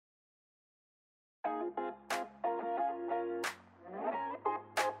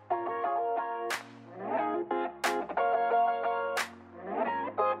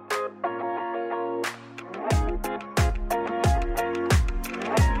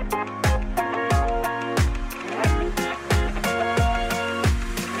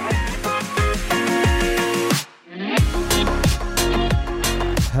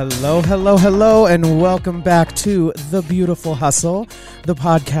Hello, hello, hello, and welcome back to The Beautiful Hustle, the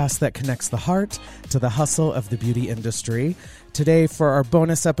podcast that connects the heart to the hustle of the beauty industry. Today, for our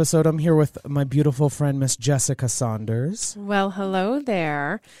bonus episode, I'm here with my beautiful friend, Miss Jessica Saunders. Well, hello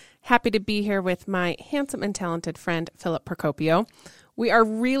there. Happy to be here with my handsome and talented friend, Philip Procopio. We are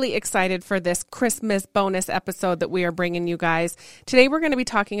really excited for this Christmas bonus episode that we are bringing you guys. Today, we're going to be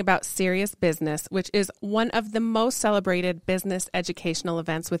talking about Serious Business, which is one of the most celebrated business educational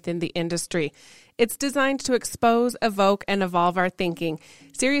events within the industry. It's designed to expose, evoke, and evolve our thinking.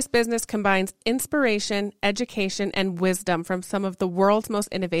 Serious Business combines inspiration, education, and wisdom from some of the world's most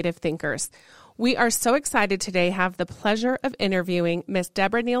innovative thinkers. We are so excited today to have the pleasure of interviewing Miss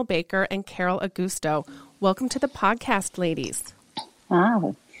Debra Neill-Baker and Carol Augusto. Welcome to the podcast, ladies.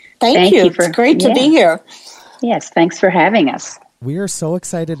 Wow. Thank you. It's great to be here. Yes, thanks for having us. We are so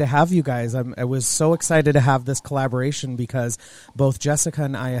excited to have you guys. I was so excited to have this collaboration because both Jessica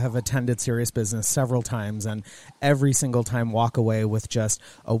and I have attended Serious Business several times, and every single time walk away with just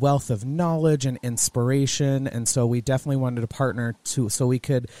a wealth of knowledge and inspiration. And so we definitely wanted to partner so we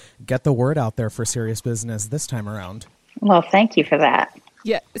could get the word out there for Serious Business this time around. Well, thank you for that.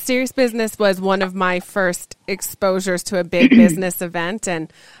 Yeah, Serious Business was one of my first exposures to a big business event.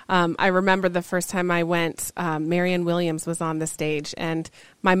 And I remember the first time I went, Marianne Williams was on the stage. And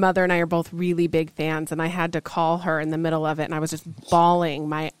my mother and I are both really big fans. And I had to call her in the middle of it. And I was just bawling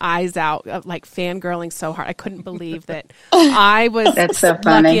my eyes out, like fangirling so hard. I couldn't believe that I was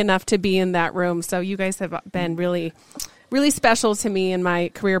lucky enough to be in that room. So you guys have been really special to me in my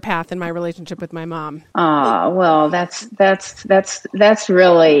career path and my relationship with my mom. Oh, well, that's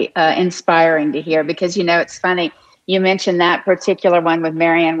really inspiring to hear because, you know, it's funny. You mentioned that particular one with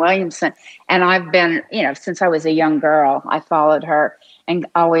Marianne Williamson, and I've been, since I was a young girl, I followed her and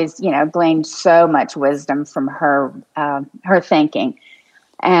always, gleaned so much wisdom from her thinking.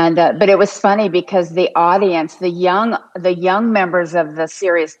 And but it was funny because the audience, the young members of the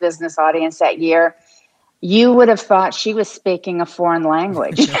Serious Business audience that year, you would have thought she was speaking a foreign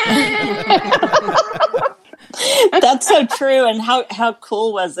language. That's so true. And how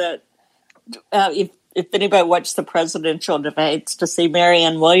cool was it? If anybody watched the presidential debates, to see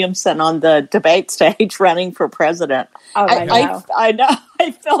Marianne Williamson on the debate stage running for president. Oh, I know. I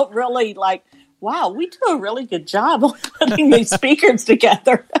felt really like, wow, we do a really good job of putting these speakers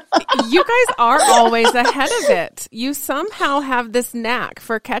together. You guys are always ahead of it. You somehow have this knack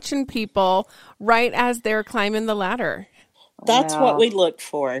for catching people right as they're climbing the ladder. That's what we look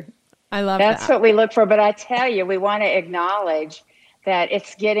for. I love That's what we look for. But I tell you, we want to acknowledge that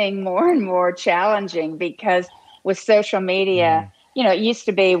it's getting more and more challenging because with social media, it used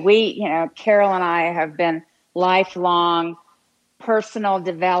to be Carol and I have been lifelong personal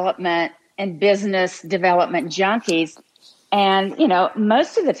development and business development junkies. And,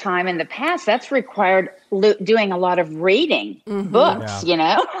 most of the time in the past, that's required doing a lot of reading books,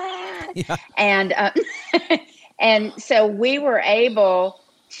 Yeah. And, and so we were able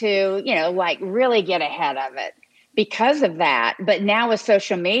to, really get ahead of it because of that. But now with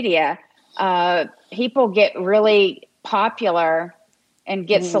social media, people get really popular and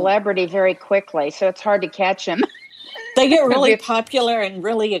get celebrity very quickly. So it's hard to catch them. They get really popular and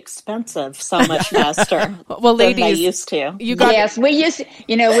really expensive so much faster. Well, ladies, than they used to. Yes, we used to,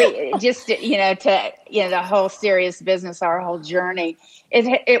 we just, the whole Serious Business, our whole journey,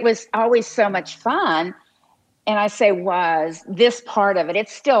 it was always so much fun. And I say was this part of it.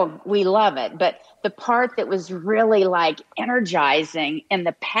 It's still, we love it. But the part that was really like energizing in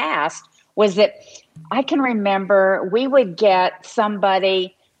the past was that I can remember we would get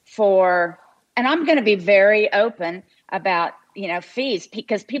somebody for, and I'm going to be very open about, fees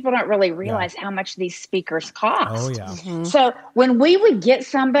because people don't really realize how much these speakers cost. Oh, yeah. Mm-hmm. So when we would get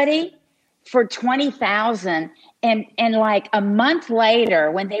somebody for $20,000 and like a month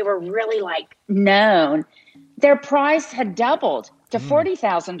later when they were really like known, their price had doubled to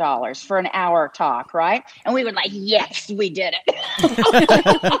 $40,000 for an hour talk, right? And we were like, yes, we did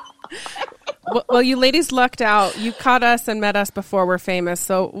it. Well, you ladies lucked out. You caught us and met us before we're famous,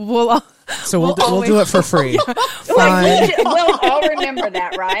 so we'll do it for free. We'll all remember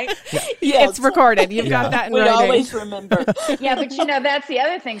that, right? Yeah. Yes. It's recorded. You've got that in writing. We always remember. Yeah, but that's the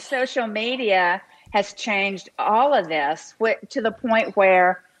other thing. Social media has changed all of this to the point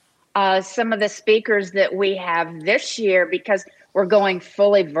where some of the speakers that we have this year, because we're going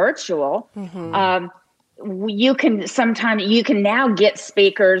fully virtual, you can now get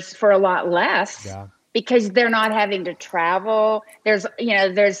speakers for a lot less because they're not having to travel. There's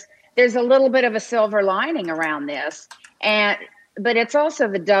a little bit of a silver lining around this, but it's also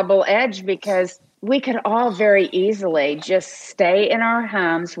the double edge because we could all very easily just stay in our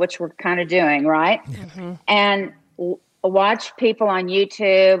homes, which we're kind of doing, right? Mm-hmm. And watch people on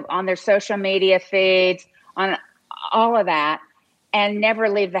YouTube, on their social media feeds, on all of that, and never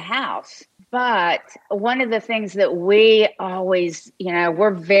leave the house. But one of the things that we always,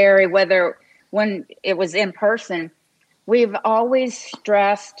 we're very, whether when it was in person, we've always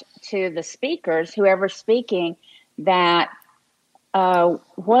stressed to the speakers, whoever's speaking, that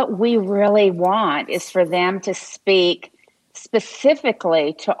what we really want is for them to speak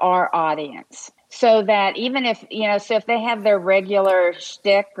specifically to our audience. So that even if, so if they have their regular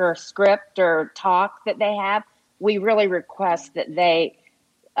shtick or script or talk that they have, we really request that they,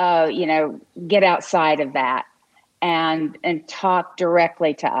 get outside of that and talk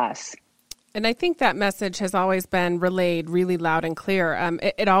directly to us. And I think that message has always been relayed really loud and clear.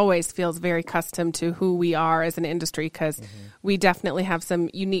 It always feels very custom to who we are as an industry, because we definitely have some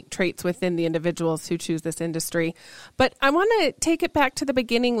unique traits within the individuals who choose this industry. But I want to take it back to the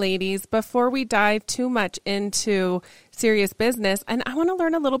beginning, ladies, before we dive too much into serious business. And I want to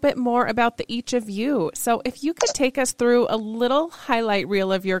learn a little bit more about each of you. So if you could take us through a little highlight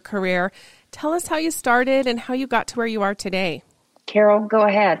reel of your career, tell us how you started and how you got to where you are today. Carol, go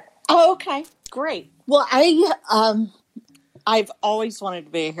ahead. Oh, okay, great. Well, I've always wanted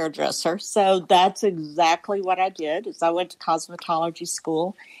to be a hairdresser, so that's exactly what I did. Is I went to cosmetology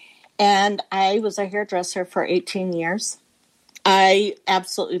school, and I was a hairdresser for 18 years. I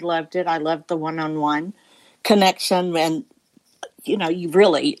absolutely loved it. I loved the one-on-one connection, and you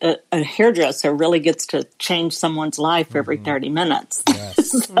really a hairdresser really gets to change someone's life every 30 minutes.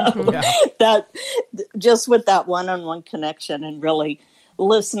 Yes. That just with that one-on-one connection and really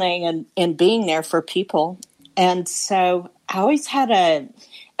listening and being there for people. And so I always had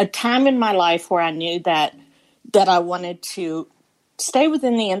a time in my life where I knew that I wanted to stay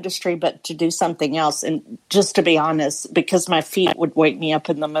within the industry, but to do something else. And just to be honest, because my feet would wake me up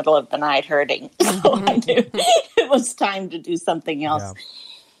in the middle of the night hurting. So I knew it was time to do something else.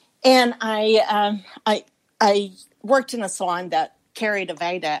 Yeah. And I worked in a salon that carried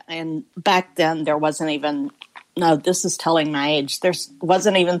Aveda, and back then there wasn't even, no, this is telling my age, there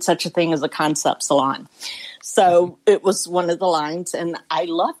wasn't even such a thing as a concept salon. So it was one of the lines, and I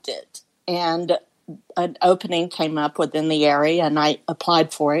loved it. And an opening came up within the area, and I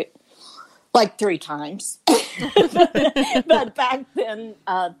applied for it like 3 times. But back then,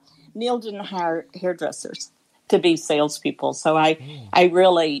 Neill didn't hire hairdressers to be salespeople. So I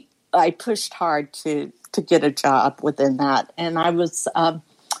pushed hard to get a job within that. And I was an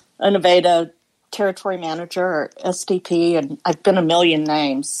Aveda territory manager or SDP, and I've been a million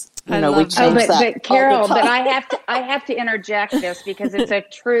names. We changed that. But Carol, but I have to interject this because it's a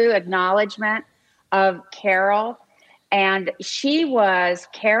true acknowledgement of Carol. And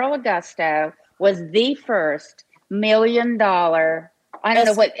Carol Augusto was the first $1 million, I don't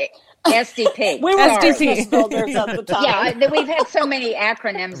know what, SDP. We were SDP builders at the time. Yeah, we've had so many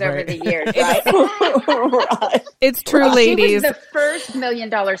acronyms over the years, right? Right. It's true, ladies. She was the first $1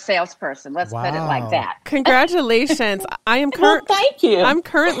 million salesperson. Let's put it like that. Congratulations! Well, thank you. I'm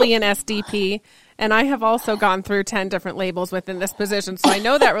currently in SDP, and I have also gone through 10 different labels within this position, so I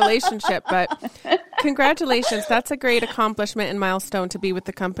know that relationship. But congratulations! That's a great accomplishment and milestone to be with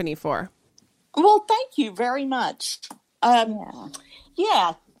the company for. Well, thank you very much.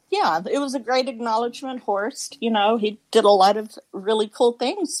 Yeah, it was a great acknowledgement, Horst. He did a lot of really cool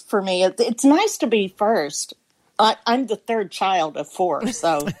things for me. It's nice to be first. I'm the third child of 4,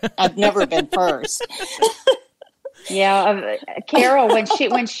 so I've never been first. Yeah, Carol, when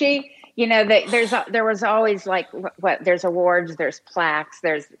she, there was always like there's awards, there's plaques,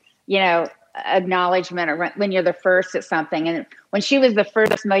 there's acknowledgement or when you're the first at something. And when she was the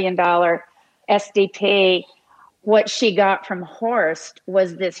first $1 million SDP, what she got from Horst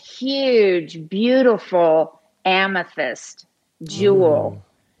was this huge, beautiful amethyst jewel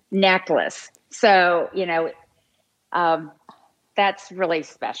necklace. So, that's really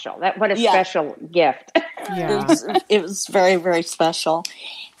special. What a special gift. Yeah. It was very, very special.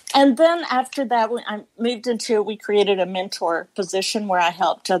 And then after that, I moved we created a mentor position where I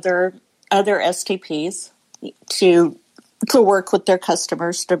helped other STPs to work with their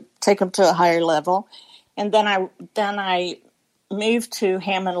customers to take them to a higher level. And then I moved to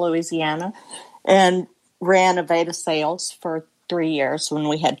Hammond, Louisiana, and ran Aveda sales for 3 years when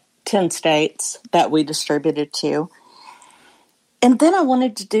we had 10 states that we distributed to. And then I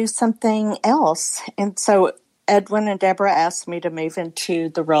wanted to do something else. And so Edwin and Debra asked me to move into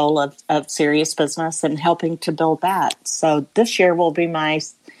the role of serious business and helping to build that. So this year will be my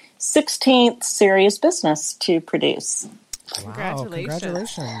 16th serious business to produce. Wow,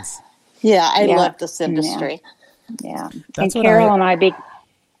 congratulations. Yeah, I Yeah. love this industry. Yeah. That's And what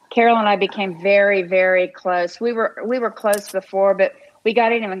Carol and I became very, very close. We were close before, but we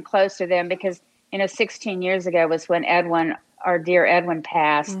got even closer then because 16 years ago was when our dear Edwin,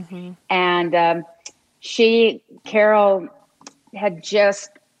 passed, and Carol had just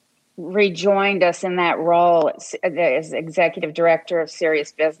rejoined us in that role as executive director of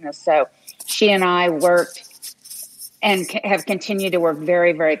Serious Business. So she and I worked and have continued to work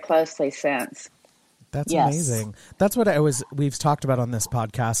very, very closely since. That's Yes. amazing. That's what we've talked about on this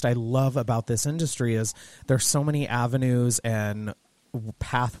podcast. I love about this industry is there's so many avenues and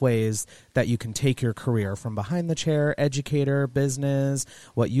pathways that you can take your career from behind the chair, educator, business,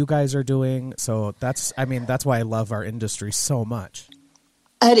 what you guys are doing. So that's why I love our industry so much.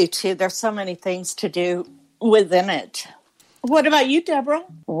 I do too. There's so many things to do within it. What about you, Deborah?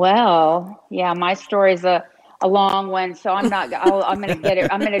 Well, yeah, my story's a long one, so I'm going to get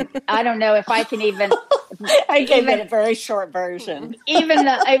it. I don't know if I can even. I gave it a very short version. even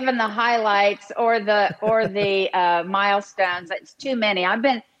the highlights or the milestones. It's too many. I've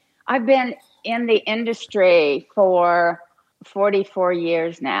been in the industry for 44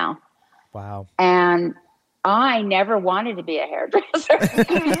 years now. Wow. And I never wanted to be a hairdresser.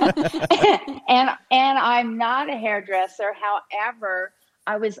 and I'm not a hairdresser. However,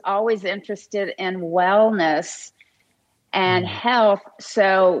 I was always interested in wellness and health.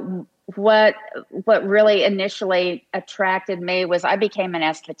 So what really initially attracted me was I became an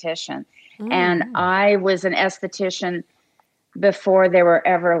esthetician. And I was an esthetician before there were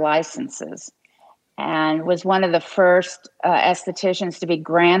ever licenses, and was one of the first estheticians to be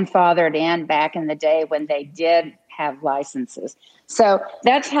grandfathered in back in the day when they did have licenses. So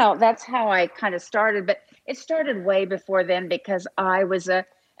that's how I kind of started. But it started way before then because I was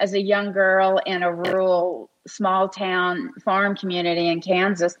as a young girl in a rural small town farm community in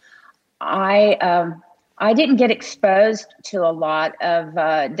Kansas. I didn't get exposed to a lot of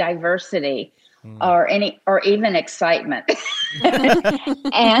diversity or even excitement.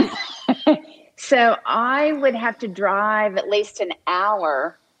 And so I would have to drive at least an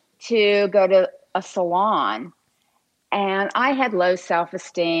hour to go to a salon. And I had low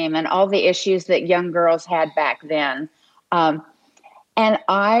self-esteem and all the issues that young girls had back then. And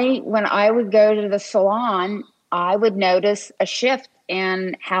when I would go to the salon, I would notice a shift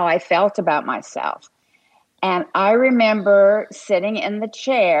in how I felt about myself. And I remember sitting in the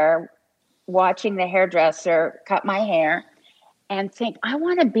chair watching the hairdresser cut my hair and think, I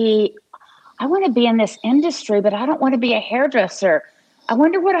want to be in this industry, but I don't want to be a hairdresser. I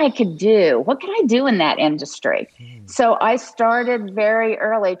wonder what I could do. What can I do in that industry? So I started very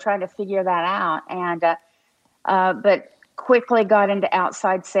early trying to figure that out, and but quickly got into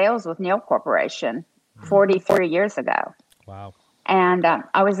outside sales with Neill Corporation 40 years ago. Wow. And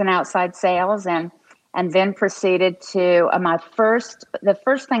I was in outside sales and then proceeded to the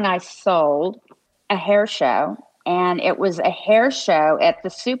first thing I sold, a hair show. And it was a hair show at the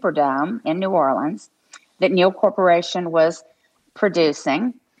Superdome in New Orleans that Neill Corporation was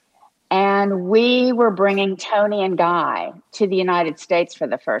producing. And we were bringing Tony and Guy to the United States for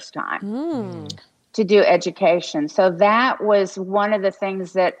the first time to do education. So that was one of the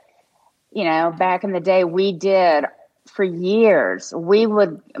things that, back in the day we did for years. We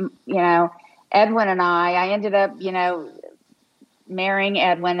would, Edwin and I ended up, marrying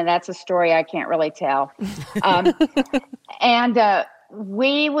Edwin, and that's a story I can't really tell. And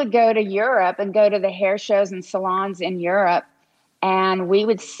we would go to Europe and go to the hair shows and salons in Europe, and we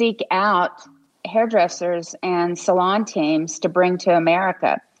would seek out hairdressers and salon teams to bring to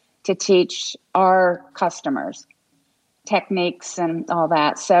America to teach our customers techniques and all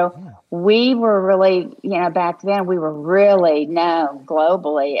that. So we were really, back then we were really known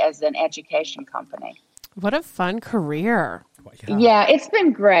globally as an education company. What a fun career. Yeah, it's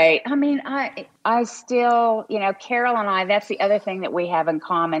been great. I mean, I still, Carol and I, that's the other thing that we have in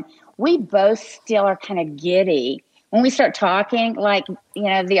common. We both still are kind of giddy when we start talking, like,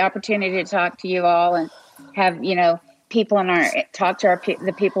 the opportunity to talk to you all and have, people talk to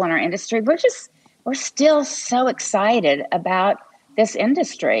the people in our industry. We're still so excited about this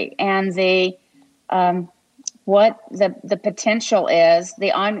industry and what the potential is,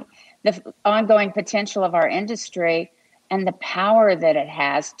 the ongoing potential of our industry, and the power that it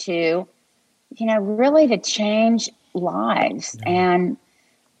has to, really to change lives. And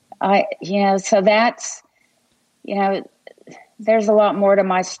so that's, there's a lot more to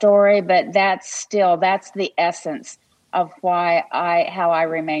my story, but that's the essence of how I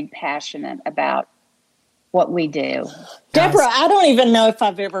remain passionate about what we do. Deborah, I don't even know if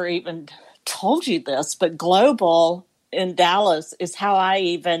I've ever even told you this, but Global in Dallas is how I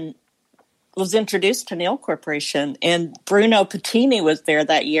even was introduced to Neill Corporation, and Bruno Patini was there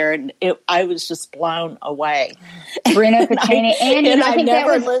that year, and I was just blown away. Bruno Patini,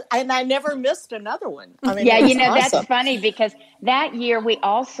 I never missed another one. I mean, yeah, awesome. That's funny because that year we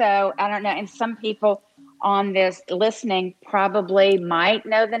also, I don't know, and some people on this listening probably might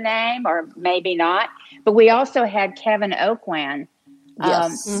know the name or maybe not, but we also had Kevin Oakwan,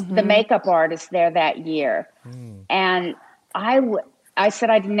 the makeup artist there that year. And I said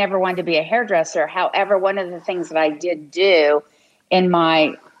I never wanted to be a hairdresser. However, one of the things that I did do in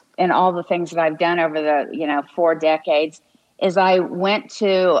all the things that I've done over the 4 decades is I went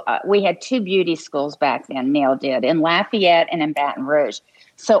to we had 2 beauty schools back then. Neill did, in Lafayette and in Baton Rouge.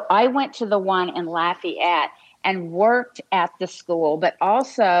 So I went to the one in Lafayette and worked at the school, but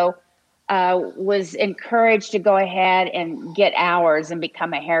also was encouraged to go ahead and get hours and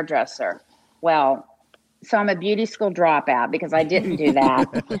become a hairdresser. Well, so I'm a beauty school dropout because I didn't do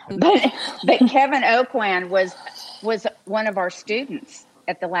that. but Kevin Oakwan was one of our students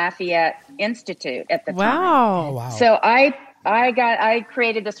at the Lafayette Institute at the time. Oh, wow. So I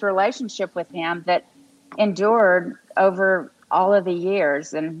created this relationship with him that endured over all of the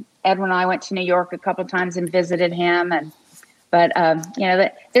years. And Edwin and I went to New York a couple times and visited him. But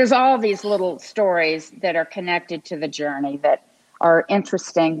there's all these little stories that are connected to the journey that are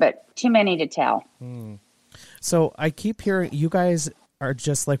interesting, but too many to tell. So I keep hearing you guys are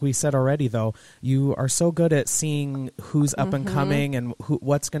just like we said already, though, you are so good at seeing who's up and coming and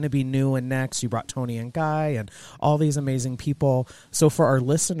what's going to be new and next. You brought Tony and Guy and all these amazing people. So for our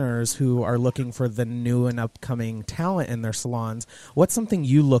listeners who are looking for the new and upcoming talent in their salons, what's something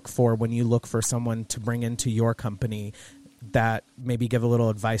you look for when you look for someone to bring into your company that maybe give a little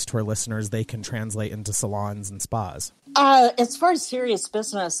advice to our listeners they can translate into salons and spas? As far as serious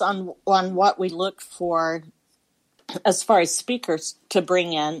business, on what we look for as far as speakers to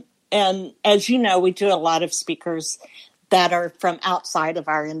bring in, and as you know, we do a lot of speakers that are from outside of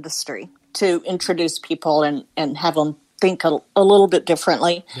our industry to introduce people and have them think a little bit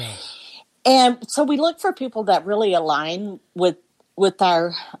differently. Yeah. And so we look for people that really align with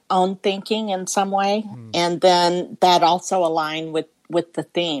our own thinking in some way, and then that also align with the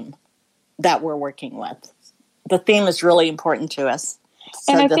theme that we're working with. The theme is really important to us,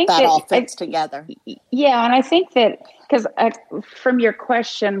 so and I think that all fits together. Yeah, and I think that because from your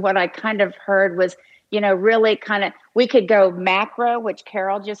question, what I kind of heard was, really kind of, we could go macro, which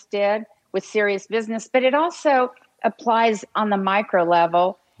Carol just did with serious business, but it also applies on the micro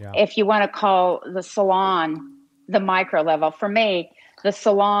level. Yeah. If you want to call the salon the micro level. For me, the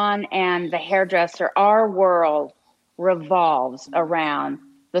salon and the hairdresser, our world revolves around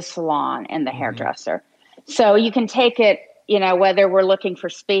the salon and the hairdresser. So you can take it, whether we're looking for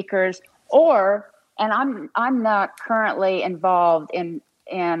speakers and I'm not currently involved in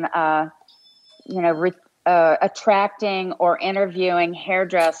attracting or interviewing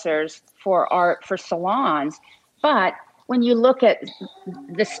hairdressers for salons. But when you look at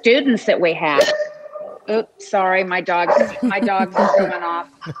the students that we have, oops, sorry, my dog's going off.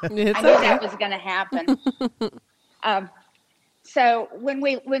 I knew that was going to happen. So when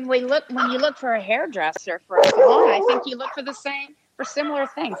you look for a hairdresser for a salon, I think you look for similar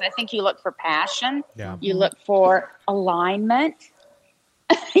things. I think you look for passion. Yeah. You look for alignment.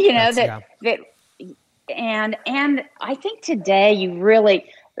 And I think today you really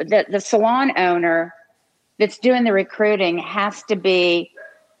the salon owner that's doing the recruiting has to be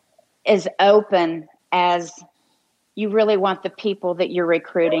as open as you really want the people that you're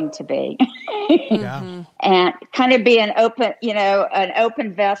recruiting to be. Yeah. And kind of be an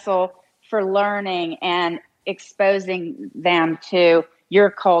open vessel for learning and exposing them to your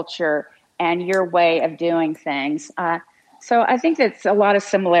culture and your way of doing things. So I think that's a lot of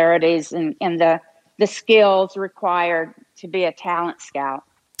similarities in the skills required to be a talent scout.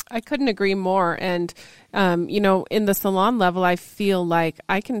 I couldn't agree more. And, in the salon level, I feel like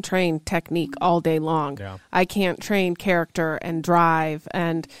I can train technique all day long. Yeah. I can't train character and drive.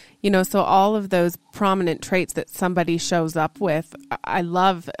 And, so all of those prominent traits that somebody shows up with, I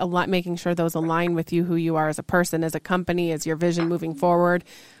love a lot making sure those align with you, who you are as a person, as a company, as your vision moving forward.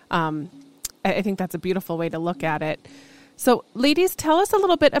 I think that's a beautiful way to look at it. So, ladies, tell us a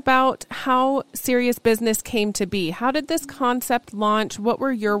little bit about how Serious Business came to be. How did this concept launch? What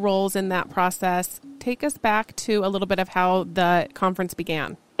were your roles in that process? Take us back to a little bit of how the conference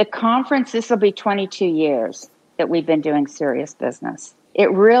began. The conference, this will be 22 years that we've been doing Serious Business.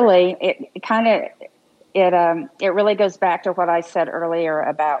 It really goes back to what I said earlier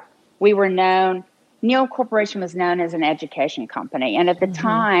about Neill Corporation was known as an education company. And at the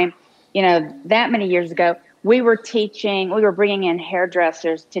time, that many years ago, we were bringing in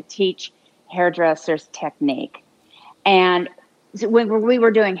hairdressers to teach hairdresser's technique. And when we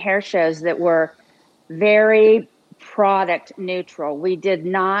were doing hair shows that were very product neutral, we did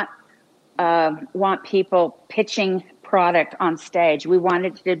not want people pitching product on stage. We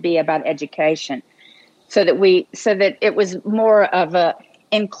wanted it to be about education, so that it was more of a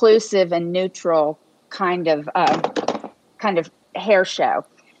inclusive and neutral kind of hair show.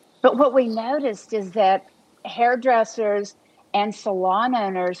 But what we noticed is that hairdressers and salon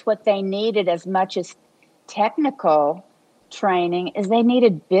owners, what they needed as much as technical training is they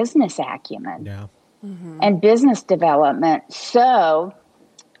needed business acumen and business development. So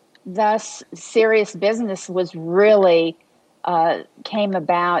thus Serious Business was really came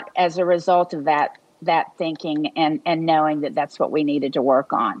about as a result of that thinking and knowing that that's what we needed to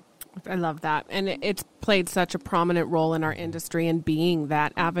work on. I love that. And it's played such a prominent role in our industry and being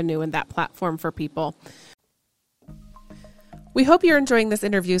that avenue and that platform for people. We hope you're enjoying this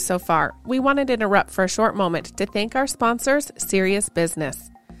interview so far. We wanted to interrupt for a short moment to thank our sponsors, Serious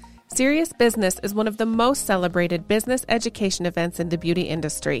Business. Serious Business is one of the most celebrated business education events in the beauty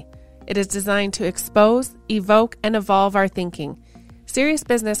industry. It is designed to expose, evoke, and evolve our thinking. Serious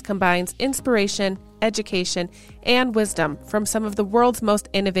Business combines inspiration, education, and wisdom from some of the world's most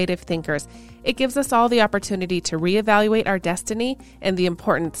innovative thinkers. It gives us all the opportunity to reevaluate our destiny and the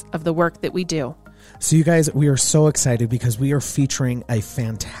importance of the work that we do. So you guys, we are so excited because we are featuring a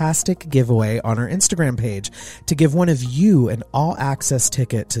fantastic giveaway on our Instagram page to give one of you an all-access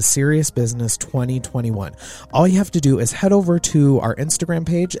ticket to Serious Business 2021. All you have to do is head over to our Instagram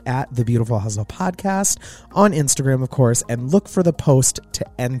page at The Beautiful Hustle Podcast on Instagram, of course, and look for the post to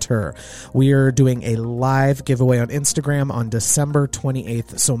enter. We are doing a live giveaway on Instagram on December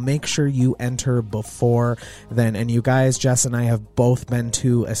 28th, so make sure you enter before then. And you guys, Jess and I have both been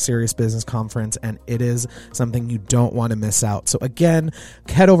to a Serious Business conference, and it is something you don't want to miss out. So again,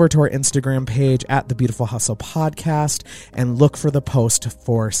 head over to our Instagram page at The Beautiful Hustle Podcast and look for the post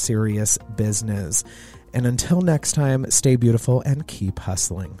for Serious Business. And until next time, stay beautiful and keep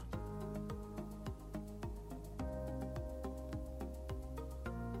hustling.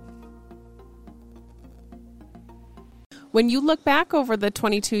 When you look back over the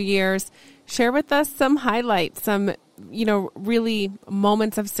 22 years, share with us some highlights, some really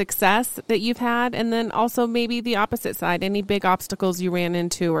moments of success that you've had, and then also maybe the opposite side, any big obstacles you ran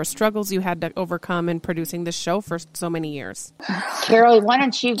into or struggles you had to overcome in producing this show for so many years. Carol, why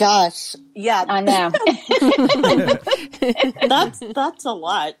don't you? Gosh, yeah, I know. that's a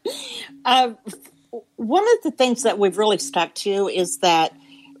lot. One of the things that we've really stuck to is that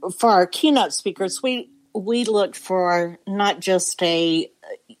for our keynote speakers, we looked for not just a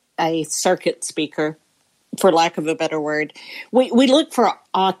circuit speaker, for lack of a better word. We look for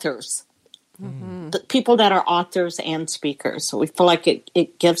authors, the people that are authors and speakers. So we feel like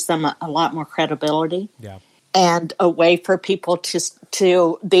it gives them a lot more credibility and a way for people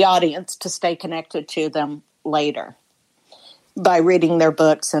to the audience to stay connected to them later by reading their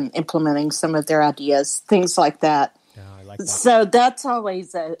books and implementing some of their ideas, things like that. Yeah, I like that. So that's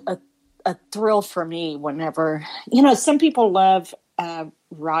always a thrill for me whenever, some people love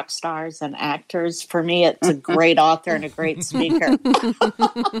rock stars and actors. For me, it's a great author and a great speaker.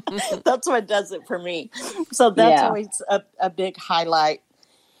 That's what does it for me. So that's always a big highlight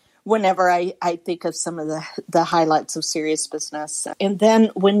whenever I think of some of the highlights of Serious Business. And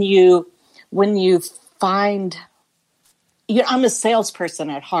then when you find, I'm a salesperson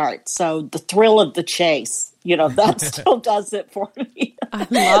at heart, so the thrill of the chase, that still does it for me. I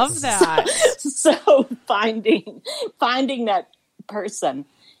love that. So finding that person.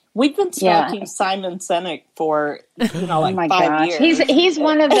 We've been stalking Simon Sinek for, like 5 years. He's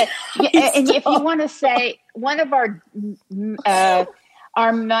one of the, and if you want to say, one of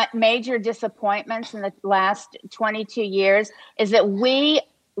our major disappointments in the last 22 years is that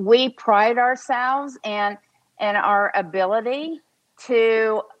we pride ourselves in our ability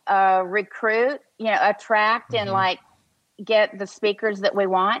to recruit, attract and get the speakers that we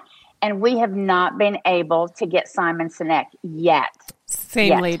want. And we have not been able to get Simon Sinek yet.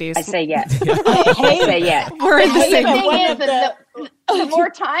 Same, ladies. I say yet. I say yet. We're in the same. The thing is that the more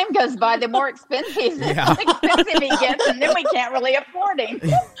time goes by, the more expensive he gets, and then we can't really afford him.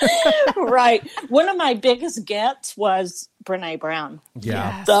 Right. One of my biggest gets was Brene Brown.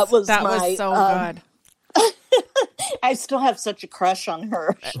 Yeah. Yes, that was so good. I still have such a crush on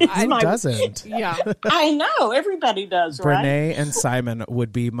her. Who doesn't? Yeah. I know. Everybody does, right? Brene and Simon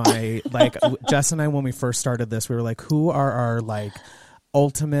would be my, Jess and I, when we first started this, we were like, who are our,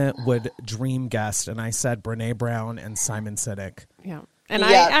 ultimate dream guest? And I said Brene Brown and Simon Sinek. Yeah. And Yeah.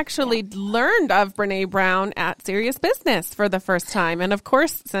 I actually learned of Brene Brown at Serious Business for the first time. And of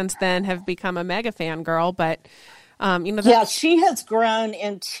course, since then have become a mega fan girl. But, she has grown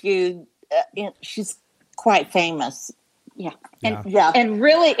into, she's quite famous. Yeah. And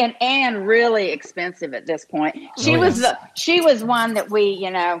really expensive at this point. She was one that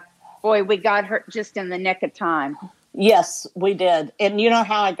we got her just in the nick of time. Yes, we did. And you know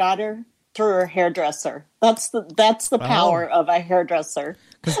how I got her? Through her hairdresser. That's the power of a hairdresser.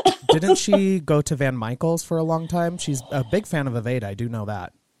 Because didn't she go to Van Michaels for a long time? She's a big fan of Aveda. I do know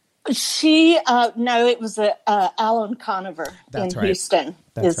that. She no, it was Alan Conover in Houston.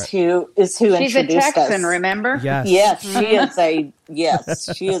 Who She's introduced a Texan, us. remember? Yes.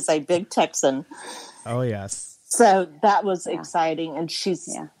 Yes, she is a big Texan. Oh yes. So that was exciting, and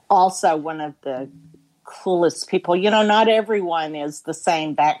she's also one of the coolest people. Not everyone is the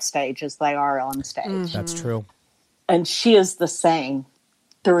same backstage as they are on stage. Mm-hmm. That's true. And she is the same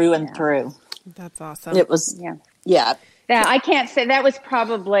through and through. That's awesome. It was, Yeah, I can't say that was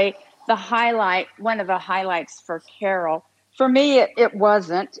probably the highlight, one of the highlights for Carol. For me, it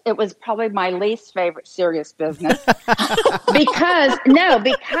wasn't. It was probably my least favorite Serious Business because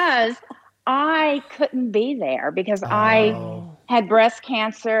I couldn't be there because I had breast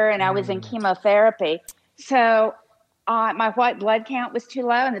cancer and I was in chemotherapy. So my white blood count was too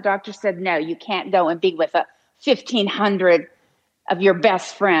low, and the doctor said, no, you can't go and be with 1,500 of your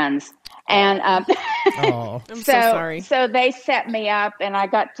best friends. And I'm so sorry. So they set me up, and I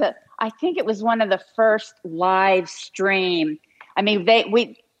got to, I think it was one of the first live stream. I mean,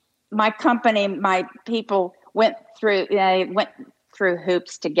 my company, my people went through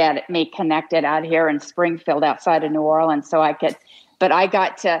hoops to get me connected out here in Springfield outside of New Orleans. So I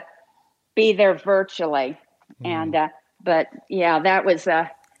got to be there virtually. And, but yeah, that was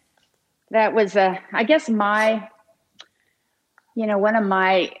I guess one of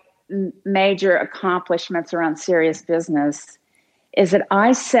my major accomplishments around Serious Business is that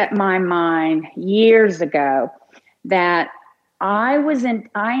I set my mind years ago that I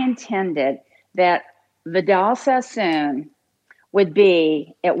intended that Vidal Sassoon would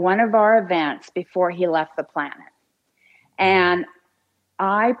be at one of our events before he left the planet. And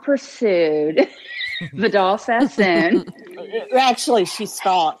I pursued Vidal Sassoon. Actually, she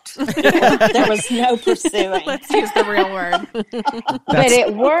stalked. There was no pursuing. Let's use the real word. But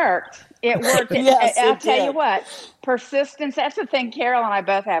it worked. It worked. Yes, I'll tell you what, persistence, that's the thing Carol and I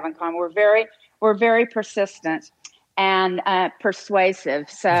both have in common. We're very persistent and persuasive.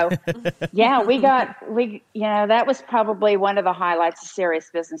 So yeah, that was probably one of the highlights of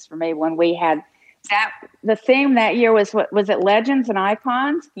Serious Business for me when we had that. The theme that year was it Legends and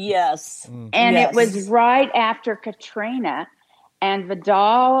Icons? Yes. And it was right after Katrina, and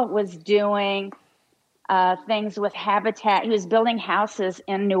Vidal was doing things with Habitat. He was building houses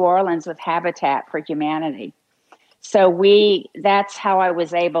in New Orleans with Habitat for Humanity. So that's how I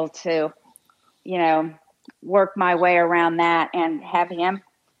was able to, work my way around that and have him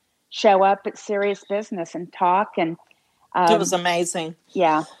show up at Serious Business and talk. And it was amazing.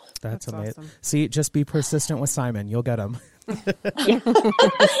 Yeah. That's amazing. Awesome. See, just be persistent with Simon. You'll get him.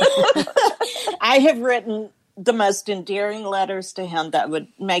 I have written the most endearing letters to him that would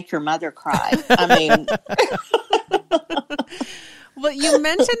make your mother cry. I mean... Well, you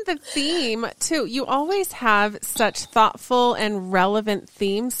mentioned the theme, too. You always have such thoughtful and relevant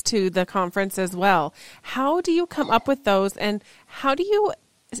themes to the conference as well. How do you come up with those, and how do you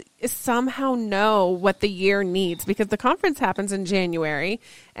somehow know what the year needs? Because the conference happens in January,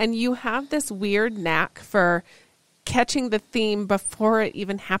 and you have this weird knack for catching the theme before it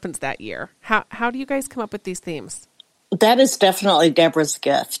even happens that year. How do you guys come up with these themes? That is definitely Debra's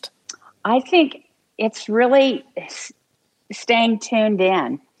gift. I think it's really staying tuned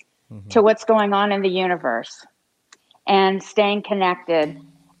in to what's going on in the universe and staying connected.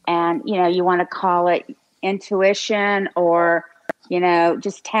 And, you want to call it intuition or,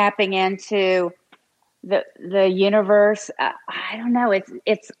 just tapping into the universe. I don't know.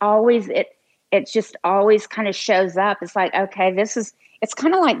 It's always, it just always kind of shows up. It's like, okay, it's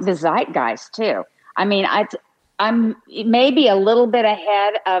kind of like the zeitgeist too. I mean, I'm maybe a little bit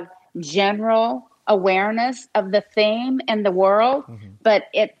ahead of general awareness of the theme in the world, but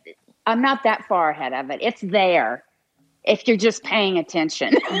I'm not that far ahead of it. It's there if you're just paying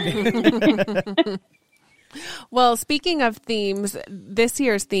attention. Well, speaking of themes, this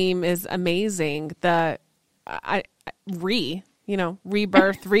year's theme is amazing. Rebirth,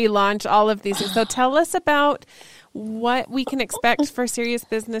 relaunch, all of these things. So tell us about what we can expect for Serious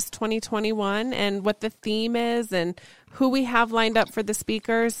Business 2021 and what the theme is and who we have lined up for the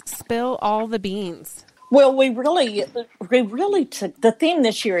speakers. Spill all the beans. Well, we really took the theme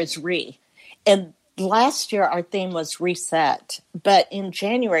this year is and last year our theme was reset. But in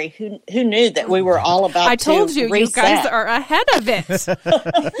January, who knew that we were all about? I told you, reset. you guys are ahead of it.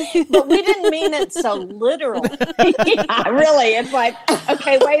 But we didn't mean it so literal. Yeah, really, it's like,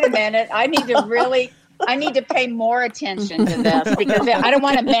 okay, wait a minute. I need to pay more attention to this because I don't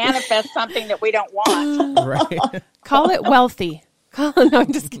want to manifest something that we don't want. Right. Call it wealthy. No,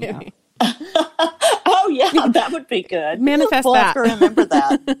 I'm just kidding. Oh, yeah, that would be good. Manifest we'll that. Have to remember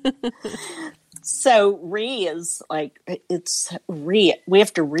that. So is like, we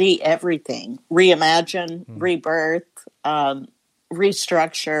have to everything. Reimagine, rebirth,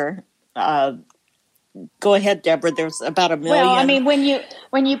 restructure. Go ahead, Deborah. There's about 1 million. Well, I mean, when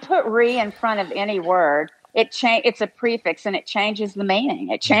you put in front of any word, it's a prefix and it changes the meaning.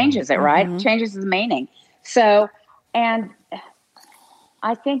 It changes it, right? It changes the meaning. So, and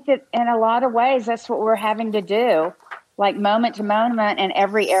I think that in a lot of ways, that's what we're having to do, like moment to moment in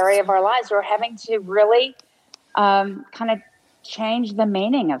every area of our lives. We're having to really kind of change the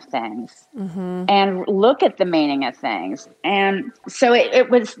meaning of things and look at the meaning of things. And so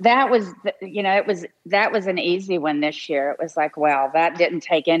that was an easy one this year. It was like, well, that didn't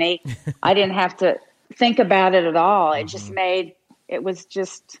take I didn't have to think about it at all. It just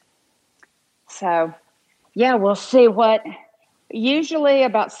so yeah, we'll see usually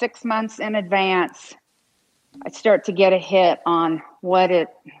about 6 months in advance, I start to get a hit on what's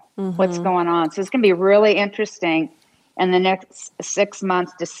going on. So it's going to be really interesting in the next 6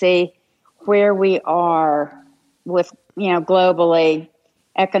 months to see where we are with, globally,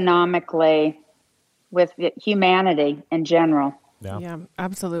 economically, with humanity in general. Yeah,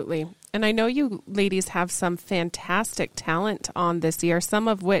 absolutely. And I know you ladies have some fantastic talent on this year, some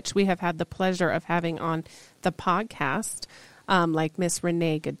of which we have had the pleasure of having on the podcast, like Miss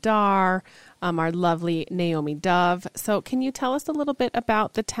Renee Gadar, our lovely Naomi Dove. So can you tell us a little bit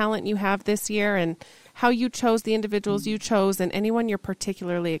about the talent you have this year and how you chose the individuals you chose and anyone you're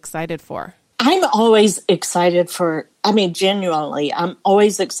particularly excited for? I'm always excited genuinely, I'm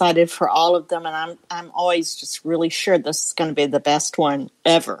always excited for all of them. And I'm always just really sure this is going to be the best one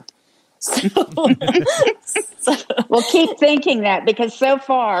ever. So, Well, keep thinking that because so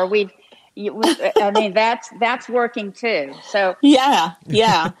far that's working too. So yeah.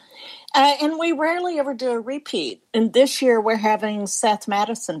 And we rarely ever do a repeat. And this year we're having Seth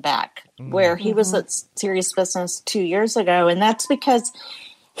Madison back, where he was at Serious Business 2 years ago. And that's because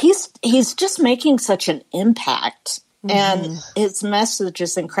he's just making such an impact. And his message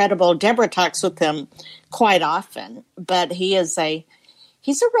is incredible. Debra talks with him quite often, but he's a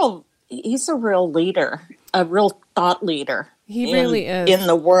real leader, a real thought leader. He really is. In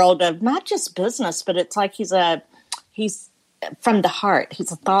the world of not just business, but it's like he's from the heart.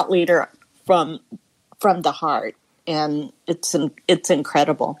 He's a thought leader from the heart, and it's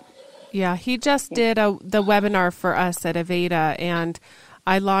incredible. Yeah, he just did the webinar for us at Aveda, and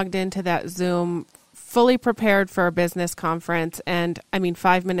I logged into that Zoom fully prepared for a business conference, and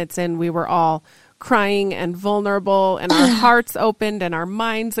 5 minutes in, we were all crying and vulnerable, and our hearts opened and our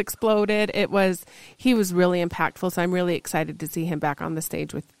minds exploded. He was really impactful, so I'm really excited to see him back on the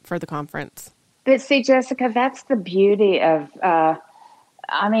stage for the conference. But see, Jessica, that's the beauty of,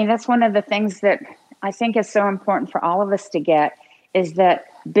 that's one of the things that I think is so important for all of us to get is that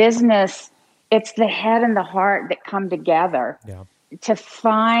business, it's the head and the heart that come together to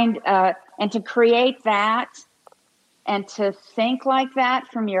find and to create that and to think like that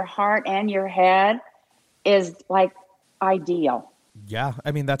from your heart and your head is like ideal. Yeah.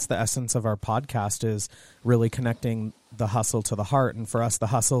 That's the essence of our podcast is really connecting the hustle to the heart. And for us, the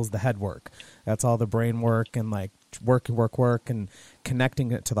hustle is the head work. That's all the brain work and like work and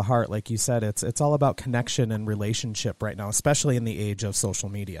connecting it to the heart. Like you said, it's all about connection and relationship right now, especially in the age of social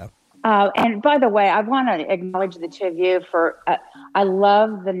media. And by the way, I want to acknowledge the two of you for, I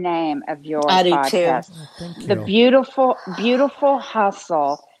love the name of your podcast. Thank you. The beautiful, beautiful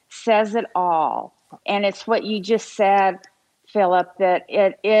hustle says it all. And it's what you just said, Philip, that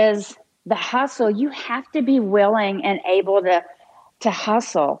it is the hustle. You have to be willing and able to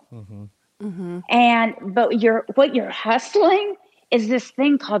hustle. But what you're hustling is this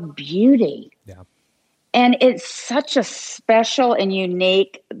thing called beauty. Yeah. And it's such a special and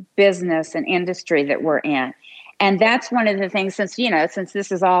unique business and industry that we're in. And that's one of the things, since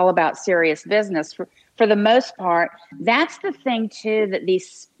this is all about serious business, for the most part, that's the thing too, that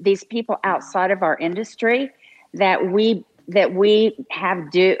these people outside of our industry that we have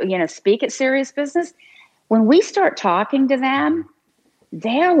speak at Serious Business, when we start talking to them,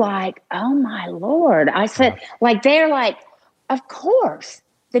 they're like, oh my Lord. I said, they're like, of course,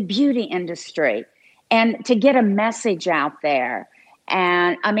 the beauty industry. and to get a message out there.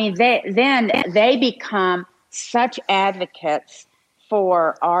 And I mean, they become such advocates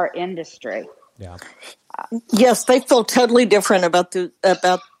for our industry. Yeah. Yes, they feel totally different about the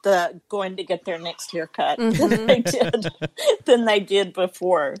going to get their next haircut than they did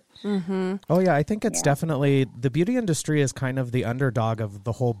before. Mm-hmm. Oh yeah, I think it's definitely, the beauty industry is kind of the underdog of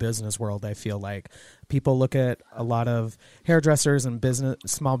the whole business world. I feel like people look at a lot of hairdressers and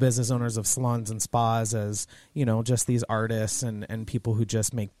small business owners of salons and spas as, you know, just these artists and people who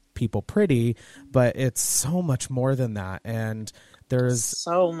just make people pretty, but it's so much more than that. And there's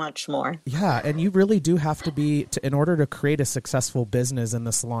so much more. Yeah, and you really do have to be, in order to create a successful business in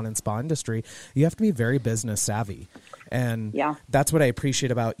the salon and spa industry, you have to be very business savvy. And that's what I appreciate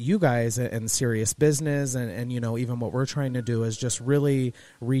about you guys and Serious Business, and you know, even what we're trying to do is just really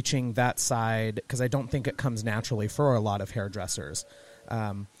reaching that side, because I don't think it comes naturally for a lot of hairdressers.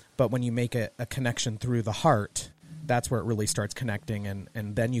 But when you make a connection through the heart, that's where it really starts connecting, and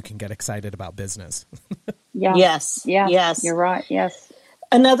then you can get excited about business. Yeah. Yes. Yeah. Yes. You're right. Yes.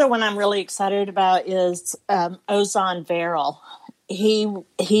 Another one I'm really excited about is Ozan Varol.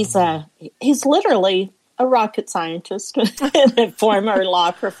 He's literally a rocket scientist and a former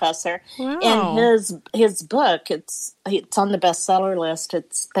law professor. Wow. And his book, it's on the bestseller list.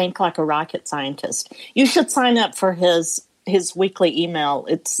 It's Think Like a Rocket Scientist. You should sign up for his weekly email.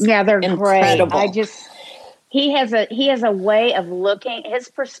 They're incredible. great. He has a way of looking. His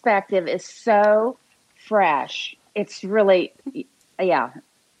perspective is so fresh. It's really,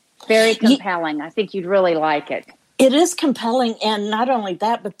 very compelling. I think you'd really like it. It is compelling, and not only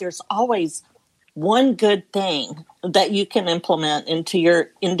that, but there's always one good thing that you can implement into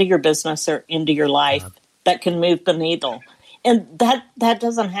your business or into your life that can move the needle, and that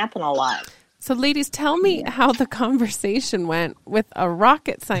doesn't happen a lot. So, ladies, tell me how the conversation went with a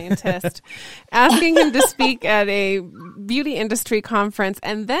rocket scientist, asking him to speak at a beauty industry conference,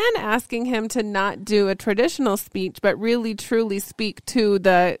 and then asking him to not do a traditional speech, but really, truly speak to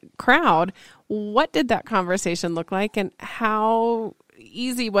the crowd. What did that conversation look like, and how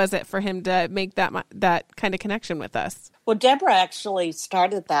easy was it for him to make that kind of connection with us? Well, Debra actually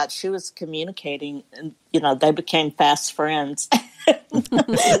started that. She was communicating, and they became fast friends.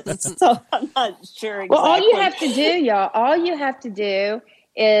 So I'm not sure exactly. Well, all you have to do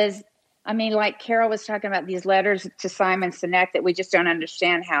is, I mean, like Carol was talking about these letters to Simon Sinek that we just don't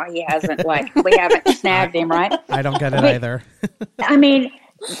understand how he hasn't, we haven't snagged him, right? I don't get it either. I mean,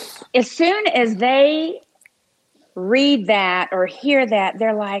 as soon as they read that or hear that,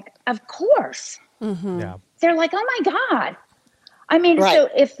 they're like, of course. Mm-hmm. Yeah. They're like, oh my God. I mean, right. So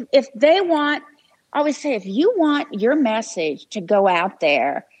if they want, I always say, if you want your message to go out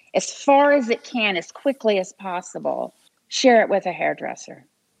there as far as it can, as quickly as possible, share it with a hairdresser.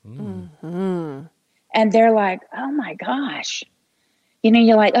 Mm-hmm. And they're like, oh my gosh.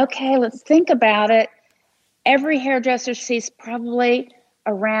 You're like, okay, let's think about it. Every hairdresser sees probably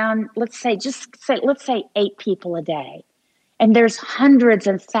around, let's say 8 people a day. And there's hundreds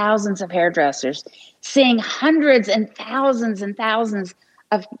and thousands of hairdressers seeing hundreds and thousands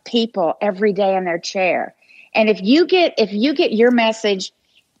of people every day in their chair. And if you get your message,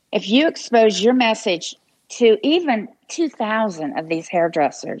 if you expose your message to even 2,000 of these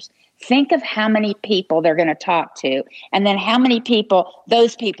hairdressers, think of how many people they're going to talk to, and then how many people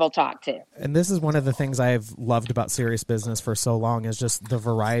those people talk to. And this is one of the things I've loved about Serious Business for so long, is just the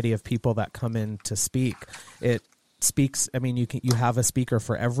variety of people that come in to speak. It speaks, I mean, you have a speaker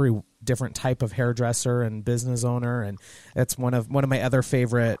for every different type of hairdresser and business owner, and it's one of my other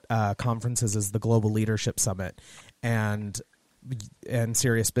favorite conferences is the Global Leadership Summit and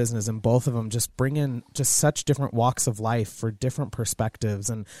Serious Business, and both of them just bring in just such different walks of life for different perspectives.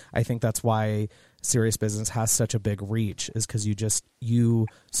 And I think that's why Serious Business has such a big reach, is because you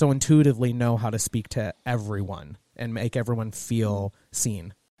so intuitively know how to speak to everyone and make everyone feel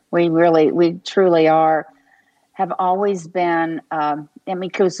seen. We truly have always been,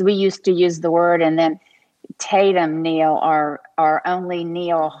 because we used to use the word, and then Tatum Neill, our only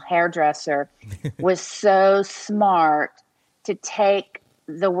Neill hairdresser, was so smart to take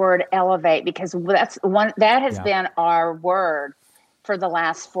the word elevate, because that has been our word for the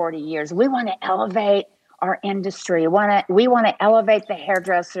last 40 years. We want to elevate our industry. We want to elevate the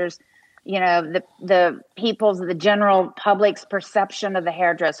hairdressers, the people's, the general public's perception of the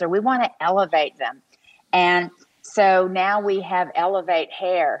hairdresser. We want to elevate them. And so now we have Elevate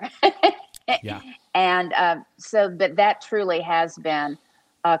Hair. Yeah. And but that truly has been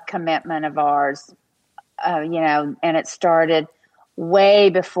a commitment of ours, and it started way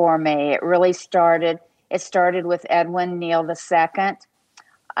before me. It started with Edwin Neill II.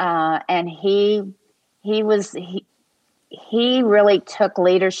 And he he really took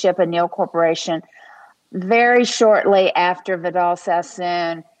leadership in Neill Corporation very shortly after Vidal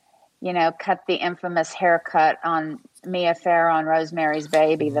Sassoon, cut the infamous haircut on Mia Farrow on Rosemary's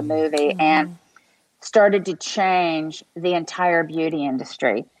Baby, the movie, and started to change the entire beauty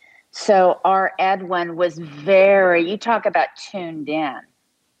industry. So our Edwin was you talk about tuned in.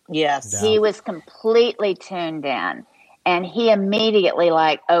 Yes. He was completely tuned in. And he immediately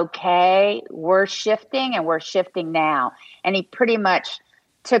okay, we're shifting and we're shifting now. And he pretty much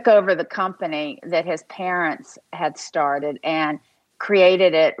took over the company that his parents had started and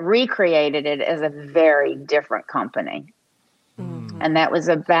recreated it as a very different company. Mm-hmm. And that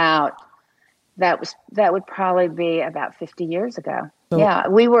would probably be about 50 years ago. So, yeah,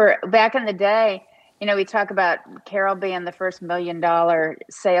 we were back in the day, we talk about Carol being the first $1 million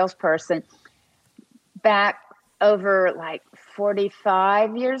salesperson. Back over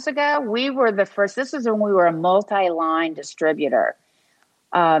 45 years ago, we were the first. This is when we were a multi-line distributor.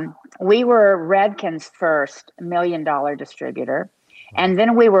 We were Redken's first $1 million distributor. And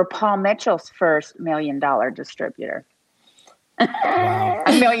then we were Paul Mitchell's first $1 million distributor. Wow.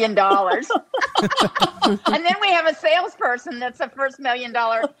 $1 million. And then we have a salesperson that's the first $1 million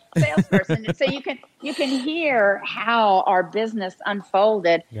salesperson. So you can hear how our business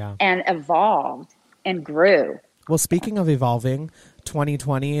unfolded and evolved and grew. Well, speaking of evolving,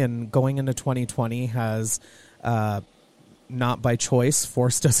 2020 and going into 2020 has not by choice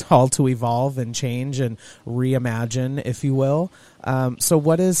forced us all to evolve and change and reimagine, if you will. So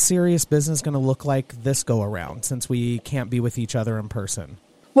what is Serious Business going to look like this go around, since we can't be with each other in person?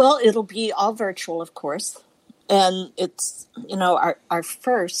 Well, it'll be all virtual, of course. And it's, our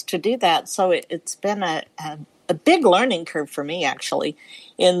first to do that. So it's been a big learning curve for me, actually,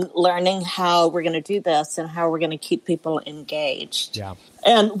 in learning how we're going to do this and how we're going to keep people engaged. Yeah.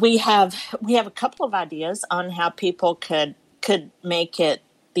 And we have a couple of ideas on how people could make it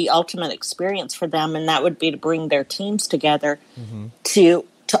the ultimate experience for them, and that would be to bring their teams together to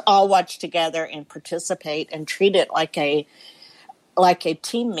all watch together and participate and treat it like a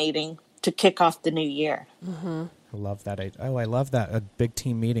team meeting to kick off the new year. Mm-hmm. I love that. I love that. A big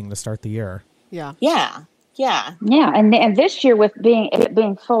team meeting to start the year. Yeah. And this year, with it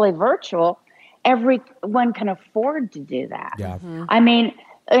being fully virtual, everyone can afford to do that. Yeah. Mm-hmm. I mean,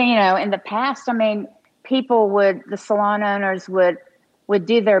 in the past, the salon owners would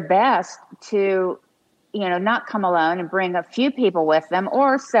do their best to, not come alone and bring a few people with them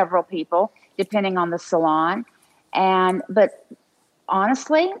or several people, depending on the salon. But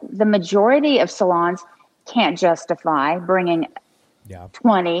honestly, the majority of salons can't justify bringing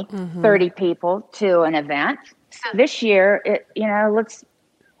 20, 30 people to an event. So this year,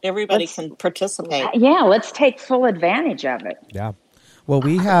 everybody can participate. Let's take full advantage of it. Yeah. Well,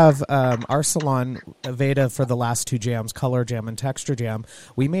 we have our salon, Veda, for the last two jams, Color Jam and Texture Jam.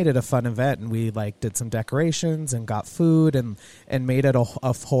 We made it a fun event, and we did some decorations and got food and made it a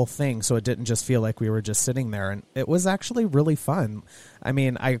whole thing, so it didn't just feel like we were just sitting there. And it was actually really fun. I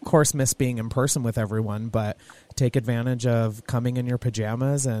mean, I of course miss being in person with everyone, but take advantage of coming in your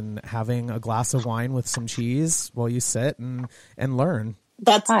pajamas and having a glass of wine with some cheese while you sit and learn.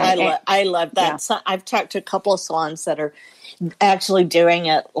 I love that. Yeah. So I've talked to a couple of salons that are actually doing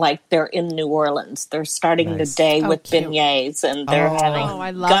it like they're in New Orleans. They're starting the day with beignets, and they're having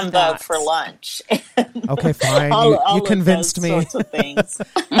gumbo for lunch. Okay, fine. You convinced me. Sorts of things.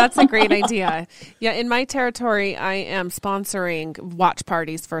 That's a great idea. Yeah, in my territory, I am sponsoring watch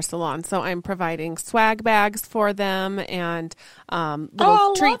parties for salons. So I'm providing swag bags for them and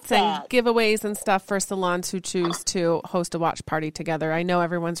little treats and giveaways and stuff for salons who choose to host a watch party together. I know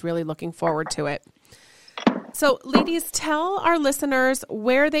everyone's really looking forward to it. So, ladies, tell our listeners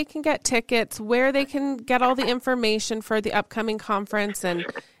where they can get tickets, where they can get all the information for the upcoming conference, and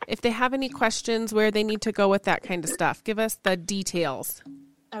if they have any questions, where they need to go with that kind of stuff. Give us the details.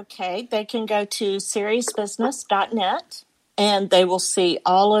 Okay, they can go to seriousbusiness.net, and they will see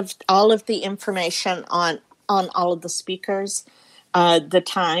all of the information on all of the speakers, the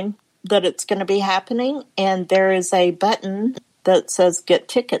time that it's going to be happening, and there is a button that says Get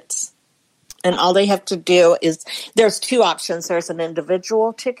Tickets. And all they have to do is, there's two options. There's an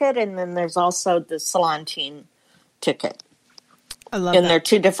individual ticket, and then there's also the salon team ticket. I love that. And they're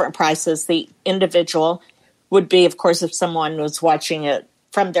two different prices. The individual would be, of course, if someone was watching it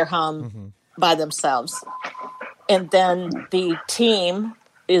from their home by themselves. And then the team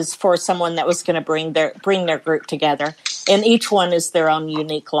is for someone that was going to bring their group together. And each one is their own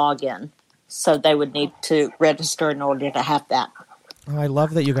unique login. So they would need to register in order to have that. Oh, I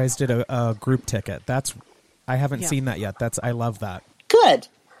love that you guys did a group ticket. I haven't seen that yet. I love that. Good.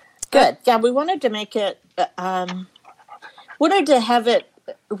 Good. Yeah, we wanted to make it, wanted to have it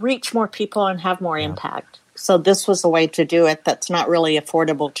reach more people and have more impact. So this was a way to do it that's not really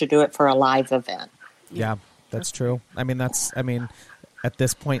affordable to do it for a live event. Yeah, that's true. I mean, at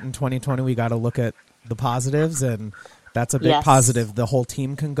this point in 2020, we got to look at the positives, and that's a big positive. The whole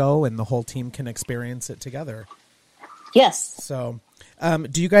team can go, and the whole team can experience it together. Yes. So,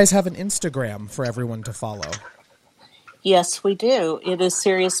 do you guys have an Instagram for everyone to follow? Yes, we do. It is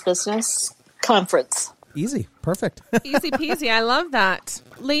Serious Business Conference. Easy. Perfect. Easy peasy. I love that.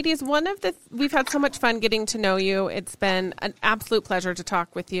 Ladies, we've had so much fun getting to know you. It's been an absolute pleasure to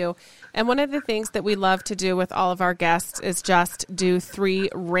talk with you. And one of the things that we love to do with all of our guests is just do 3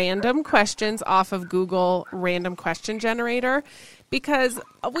 random questions off of Google Random Question Generator, because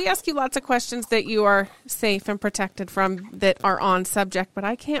we ask you lots of questions that you are safe and protected from that are on subject, but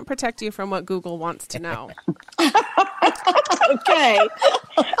I can't protect you from what Google wants to know. Okay.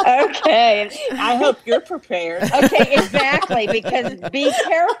 Okay. I hope you're prepared. Okay, exactly, because be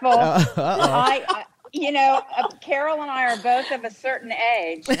careful. Carol and I are both of a certain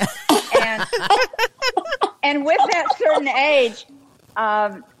age. And with that certain age,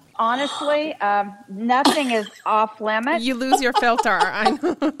 honestly, nothing is off limits. You lose your filter. I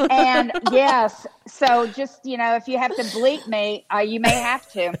know. And yes, so just, if you have to bleep me, you may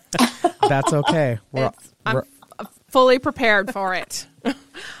have to. That's okay. I'm fully prepared for it.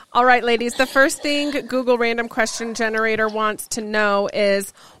 All right, ladies, the first thing Google Random Question Generator wants to know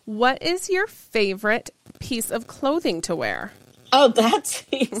is, what is your favorite piece of clothing to wear? Oh, that's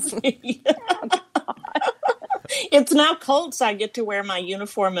easy. It's now cold, so I get to wear my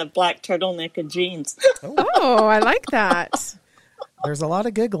uniform of black turtleneck and jeans. Oh, I like that. There's a lot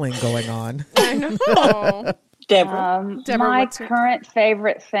of giggling going on. I know. Debra, My current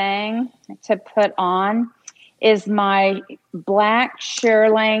favorite thing to put on is my black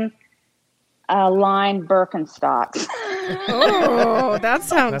shearling lined Birkenstocks. Oh, that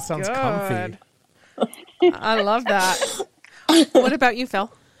sounds good. Comfy. I love that. What about you,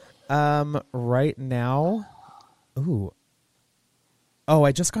 Phil? Right now,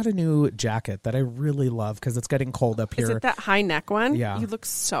 I just got a new jacket that I really love because it's getting cold up here. Is it that high neck one? Yeah. You look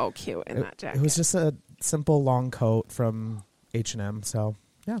so cute in that jacket. It was just a simple long coat from H&M. So,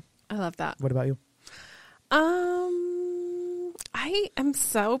 yeah. I love that. What about you? I am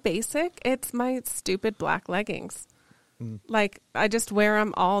so basic. It's my stupid black leggings. Like, I just wear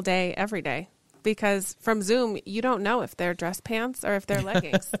them all day, every day. Because from Zoom, you don't know if they're dress pants or if they're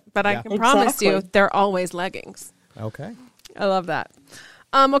leggings. But I can promise you, they're always leggings. Okay. I love that.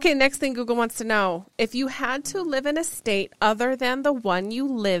 Okay, next thing Google wants to know. If you had to live in a state other than the one you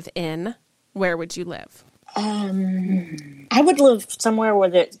live in, where would you live? I would live somewhere where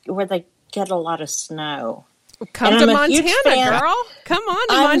they get a lot of snow. Come to Montana, girl. Come on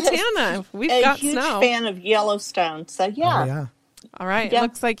to Montana. We've got snow. I'm a huge fan of Yellowstone, so yeah. Oh, yeah. All right. It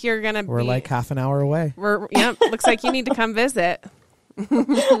looks like you're going to be... We're like half an hour away. Looks like you need to come visit.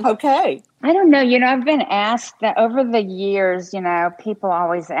 Okay. I don't know. I've been asked that over the years, people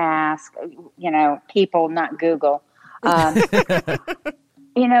always ask, people, not Google,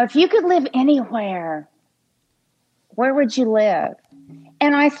 if you could live anywhere, where would you live?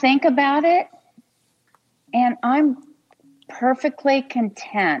 And I think about it, and I'm perfectly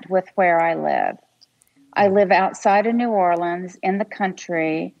content with where I live. I live outside of New Orleans, in the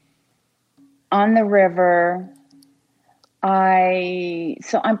country, on the river.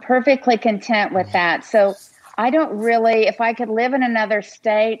 So I'm perfectly content with that. So I don't really, if I could live in another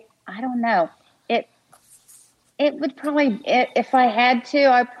state, I don't know. It would probably, if I had to,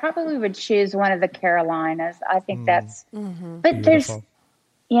 I probably would choose one of the Carolinas. I think that's, but Beautiful.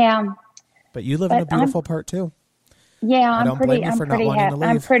 But you live in a beautiful part too. Yeah, I don't blame you for not wanting to leave.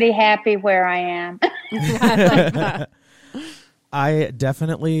 I'm pretty happy where I am. I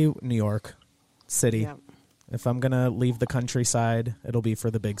definitely New York City. Yep. If I'm going to leave the countryside, it'll be for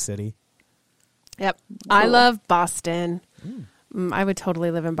the big city. Yep. I love Boston. I would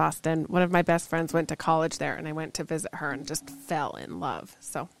totally live in Boston. One of my best friends went to college there, and I went to visit her and just fell in love.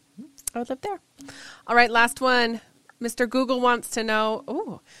 So I would live there. All right, last one. Mr. Google wants to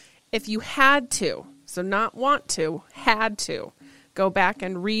know, if you had to, so not want to, had to, go back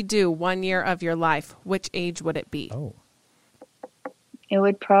and redo 1 year of your life, which age would it be? Oh. It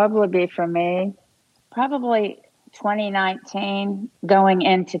would probably be for me, probably 2019 going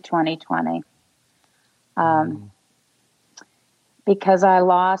into 2020. Because I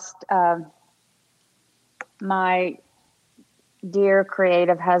lost my dear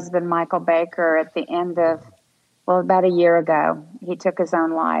creative husband, Neill-Baker, at the end of, about a year ago. He took his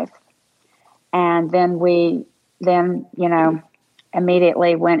own life. And then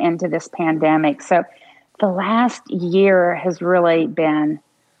immediately went into this pandemic. So the last year has really been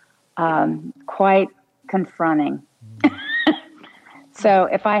quite confronting. So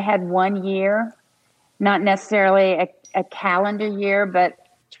if I had 1 year, not necessarily a calendar year, but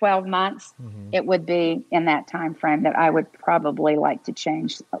 12 months, it would be in that time frame that I would probably like to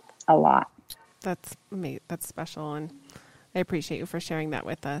change a lot. That's special, and I appreciate you for sharing that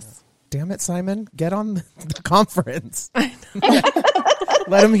with us. Damn it, Simon. Get on the conference.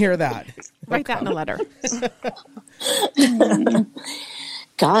 Let him hear that. Write that in a letter.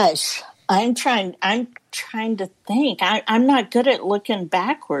 Gosh, I'm trying to think. I'm not good at looking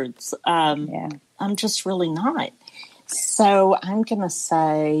backwards. I'm just really not. So I'm going to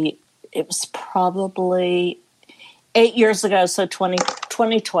say it was probably 8 years ago, so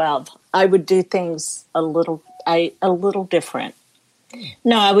 2012. I would do things a little different.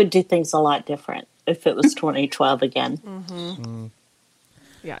 No, I would do things a lot different if it was 2012 again. Mm-hmm.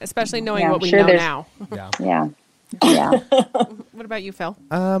 Yeah, especially knowing what we know now. Yeah. What about you, Phil?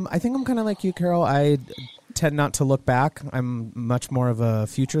 I think I'm kind of like you, Carol. I tend not to look back. I'm much more of a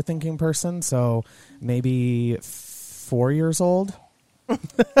future thinking person. So maybe 4 years old.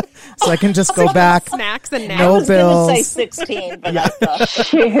 So I can just go back. Snacks and naps. No I was bills. going to say 16, but I thought...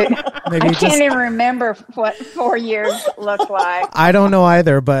 Shoot. Maybe I can't even remember what 4 years looked like. I don't know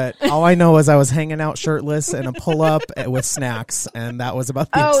either, but all I know is I was hanging out shirtless in a pull-up with snacks, and that was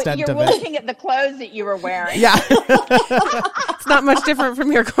about the extent you're of it. looking at the clothes that you were wearing. Yeah. It's not much different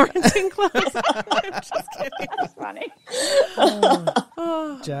from your quarantine clothes. I'm just kidding. That's funny.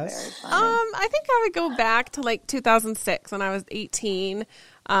 Jess? I think I would go back to like 2006 when I was 18,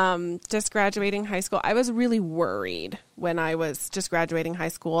 just graduating high school. I was really worried when I was just graduating high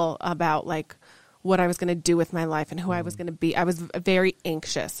school about like what I was going to do with my life and who I was going to be. I was very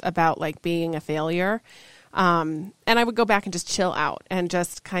anxious about like being a failure. And I would go back and just chill out and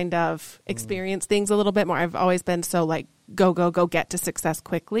just kind of experience things a little bit more. I've always been so like go, get to success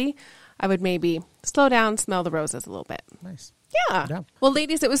quickly. I would maybe slow down, smell the roses a little bit. Nice. Yeah. Well,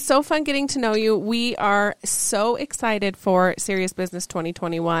 ladies, it was so fun getting to know you. We are so excited for Serious Business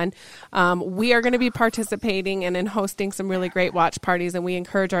 2021. We are going to be participating and in hosting some really great watch parties, and we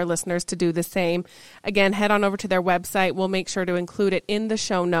encourage our listeners to do the same. Again, head on over to their website. We'll make sure to include it in the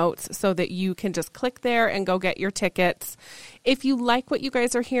show notes so that you can just click there and go get your tickets. If you like what you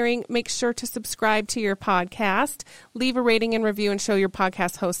guys are hearing, make sure to subscribe to your podcast, leave a rating and review, and show your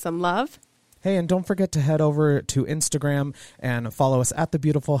podcast host some love. Hey, and don't forget to head over to Instagram and follow us at The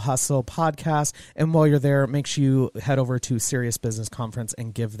Beautiful Hustle Podcast. And while you're there, make sure you head over to Serious Business Conference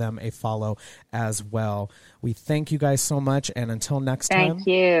and give them a follow as well. We thank you guys so much. And until next time. Thank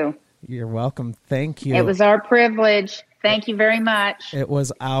you. You're welcome. Thank you. It was our privilege. Thank you very much. It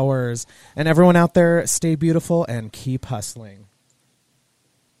was ours. And everyone out there, stay beautiful and keep hustling.